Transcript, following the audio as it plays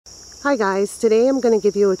Hi guys, today I'm going to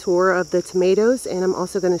give you a tour of the tomatoes and I'm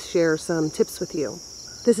also going to share some tips with you.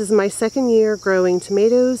 This is my second year growing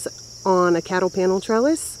tomatoes on a cattle panel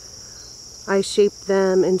trellis. I shaped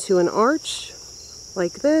them into an arch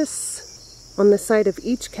like this. On the side of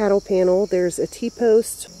each cattle panel there's a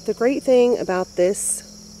T-post. The great thing about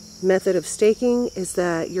this method of staking is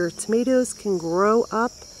that your tomatoes can grow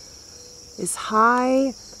up as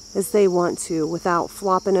high as they want to without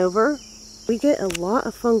flopping over. We get a lot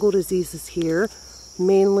of fungal diseases here,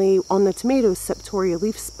 mainly on the tomatoes, septoria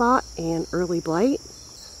leaf spot and early blight.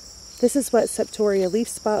 This is what septoria leaf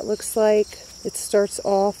spot looks like. It starts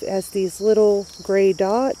off as these little gray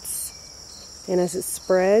dots, and as it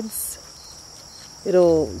spreads,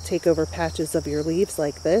 it'll take over patches of your leaves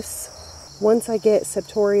like this. Once I get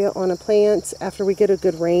septoria on a plant, after we get a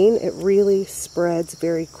good rain, it really spreads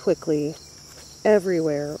very quickly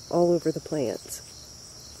everywhere, all over the plant.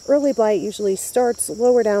 Early blight usually starts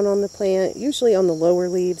lower down on the plant, usually on the lower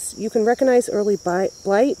leaves. You can recognize early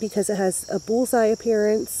blight because it has a bullseye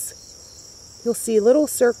appearance. You'll see little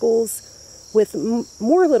circles with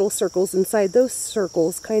more little circles inside those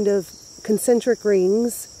circles, kind of concentric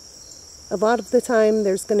rings. A lot of the time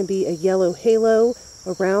there's going to be a yellow halo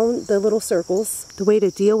around the little circles. The way to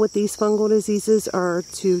deal with these fungal diseases are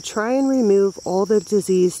to try and remove all the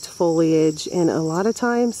diseased foliage, and a lot of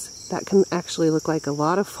times that can actually look like a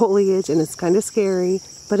lot of foliage and it's kind of scary.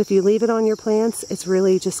 But if you leave it on your plants, it's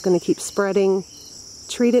really just going to keep spreading.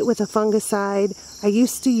 Treat it with a fungicide. I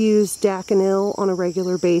used to use Daconil on a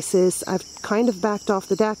regular basis. I've kind of backed off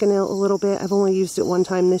the Daconil a little bit. I've only used it one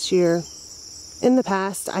time this year. In the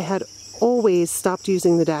past, I had always stopped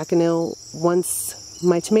using the Daconil once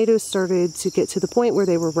my tomatoes started to get to the point where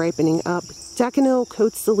they were ripening up. Daconil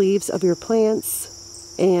coats the leaves of your plants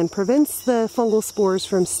and prevents the fungal spores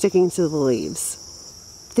from sticking to the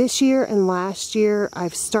leaves. This year and last year,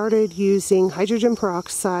 I've started using hydrogen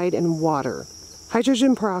peroxide and water.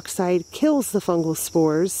 Hydrogen peroxide kills the fungal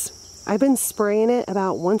spores. I've been spraying it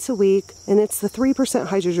about once a week, and it's the 3%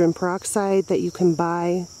 hydrogen peroxide that you can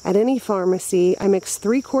buy at any pharmacy. I mix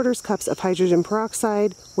 3/4 cups of hydrogen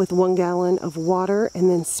peroxide with 1 gallon of water and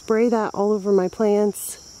then spray that all over my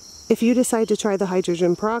plants. If you decide to try the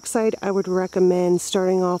hydrogen peroxide, I would recommend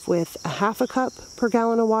starting off with a 1/2 cup per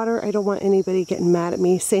gallon of water. I don't want anybody getting mad at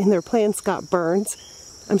me saying their plants got burned.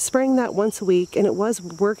 I'm spraying that once a week and it was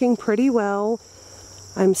working pretty well.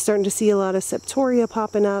 I'm starting to see a lot of septoria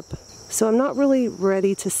popping up. So I'm not really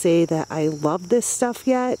ready to say that I love this stuff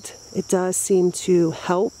yet. It does seem to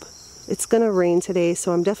help. It's going to rain today,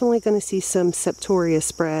 so I'm definitely going to see some septoria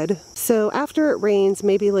spread. So after it rains,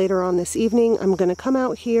 maybe later on this evening, I'm going to come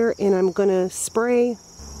out here and I'm going to spray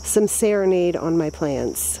some Serenade on my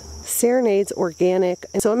plants. Serenade's organic,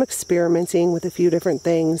 and so I'm experimenting with a few different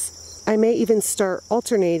things. I may even start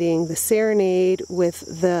alternating the Serenade with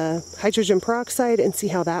the hydrogen peroxide and see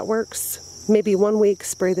how that works. Maybe one week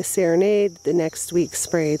spray the Serenade, the next week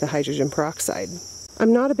spray the hydrogen peroxide.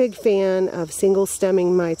 I'm not a big fan of single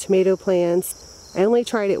stemming my tomato plants. I only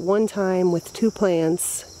tried it one time with 2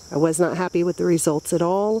 plants. I was not happy with the results at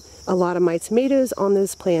all. A lot of my tomatoes on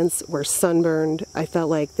those plants were sunburned. I felt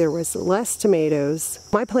like there was less tomatoes.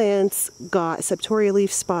 My plants got septoria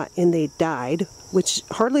leaf spot and they died, which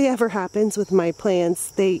hardly ever happens with my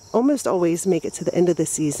plants. They almost always make it to the end of the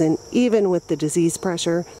season, even with the disease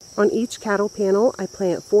pressure. On each cattle panel, I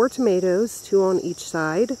plant 4 tomatoes, 2 on each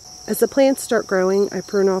side. As the plants start growing, I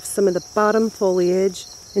prune off some of the bottom foliage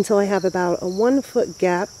until I have about a 1-foot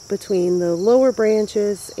gap between the lower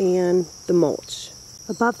branches and the mulch.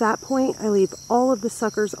 Above that point, I leave all of the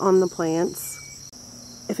suckers on the plants.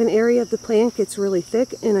 If an area of the plant gets really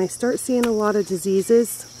thick and I start seeing a lot of diseases,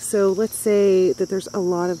 so let's say that there's a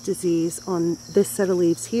lot of disease on this set of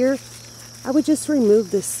leaves here, I would just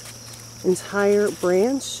remove this entire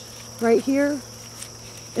branch right here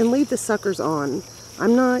and leave the suckers on.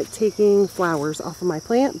 I'm not taking flowers off of my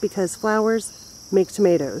plant because flowers make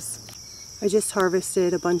tomatoes. I just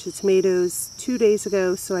harvested a bunch of tomatoes 2 days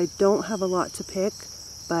ago, so I don't have a lot to pick,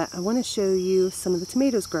 but I want to show you some of the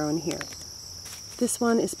tomatoes growing here. This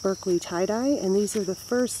one is Berkeley tie-dye, and these are the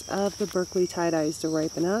first of the Berkeley tie-dyes to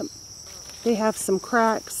ripen up. They have some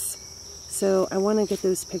cracks, so I want to get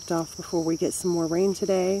those picked off before we get some more rain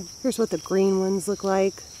today. Here's what the green ones look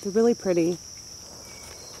like. They're really pretty.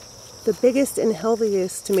 The biggest and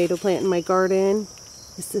healthiest tomato plant in my garden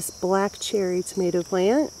is this black cherry tomato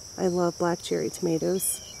plant. I love black cherry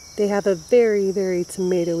tomatoes. They have a very, very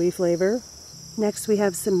tomatoey flavor. Next we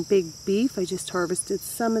have some big beef. I just harvested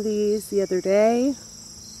some of these the other day.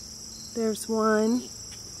 There's one.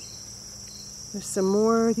 There's some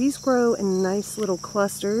more. These grow in nice little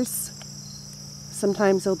clusters.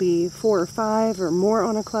 Sometimes there'll be 4 or 5 or more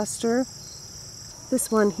on a cluster.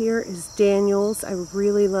 This one here is Daniel's. I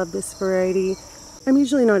really love this variety. I'm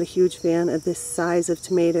usually not a huge fan of this size of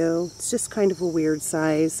tomato. It's just kind of a weird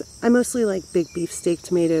size. I mostly like big beefsteak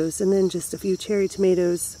tomatoes and then just a few cherry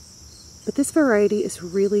tomatoes. But this variety is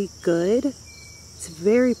really good. It's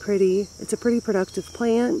very pretty. It's a pretty productive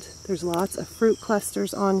plant. There's lots of fruit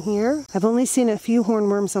clusters on here. I've only seen a few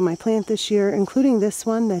hornworms on my plant this year, including this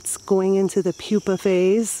one that's going into the pupa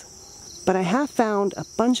phase. But I have found a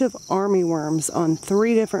bunch of armyworms on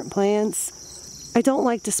 3 different plants. I don't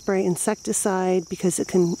like to spray insecticide because it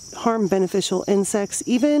can harm beneficial insects.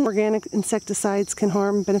 Even organic insecticides can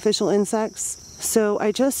harm beneficial insects. So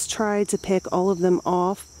I just tried to pick all of them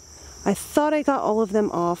off. I thought I got all of them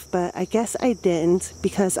off, but I guess I didn't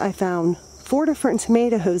because I found 4 different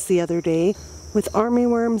tomatoes the other day with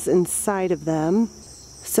armyworms inside of them.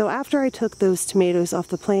 So after I took those tomatoes off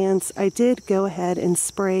the plants, I did go ahead and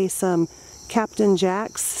spray some Captain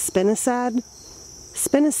Jack's spinosad.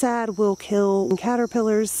 Spinosad will kill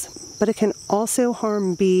caterpillars, but it can also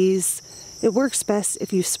harm bees. It works best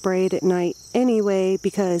if you spray it at night anyway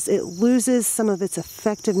because it loses some of its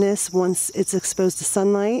effectiveness once it's exposed to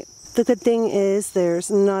sunlight. The good thing is there's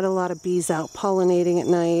not a lot of bees out pollinating at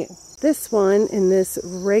night. This one in this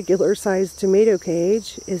regular sized tomato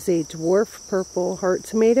cage is a dwarf purple heart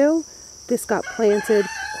tomato. This got planted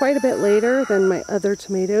quite a bit later than my other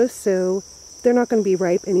tomatoes, so they're not going to be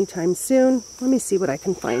ripe anytime soon. Let me see what I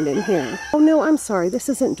can find in here. Oh no, I'm sorry, this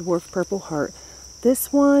isn't dwarf purple heart.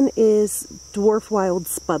 This one is dwarf wild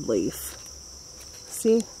spud leaf.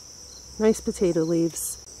 See? Nice potato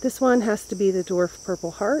leaves. This one has to be the dwarf purple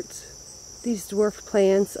heart. These dwarf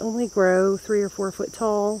plants only grow 3 or 4 foot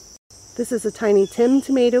tall. This is a tiny Tim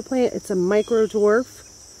tomato plant. It's a micro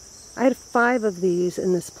dwarf. I had 5 of these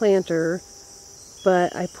in this planter,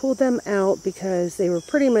 but I pulled them out because they were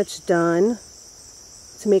pretty much done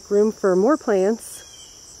to make room for more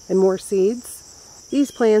plants and more seeds. These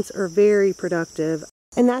plants are very productive.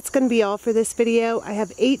 And that's going to be all for this video. I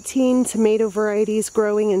have 18 tomato varieties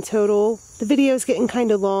growing in total. The video is getting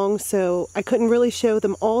kind of long, so I couldn't really show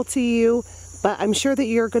them all to you, but I'm sure that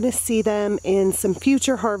you're going to see them in some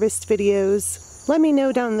future harvest videos. Let me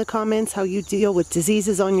know down in the comments how you deal with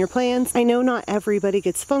diseases on your plants. I know not everybody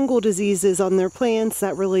gets fungal diseases on their plants.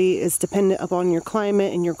 That really is dependent upon your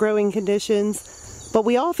climate and your growing conditions. But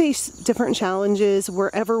we all face different challenges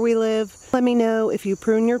wherever we live. Let me know if you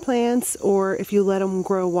prune your plants or if you let them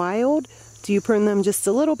grow wild. Do you prune them just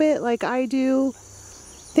a little bit like I do?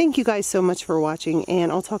 Thank you guys so much for watching, and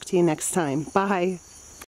I'll talk to you next time. Bye.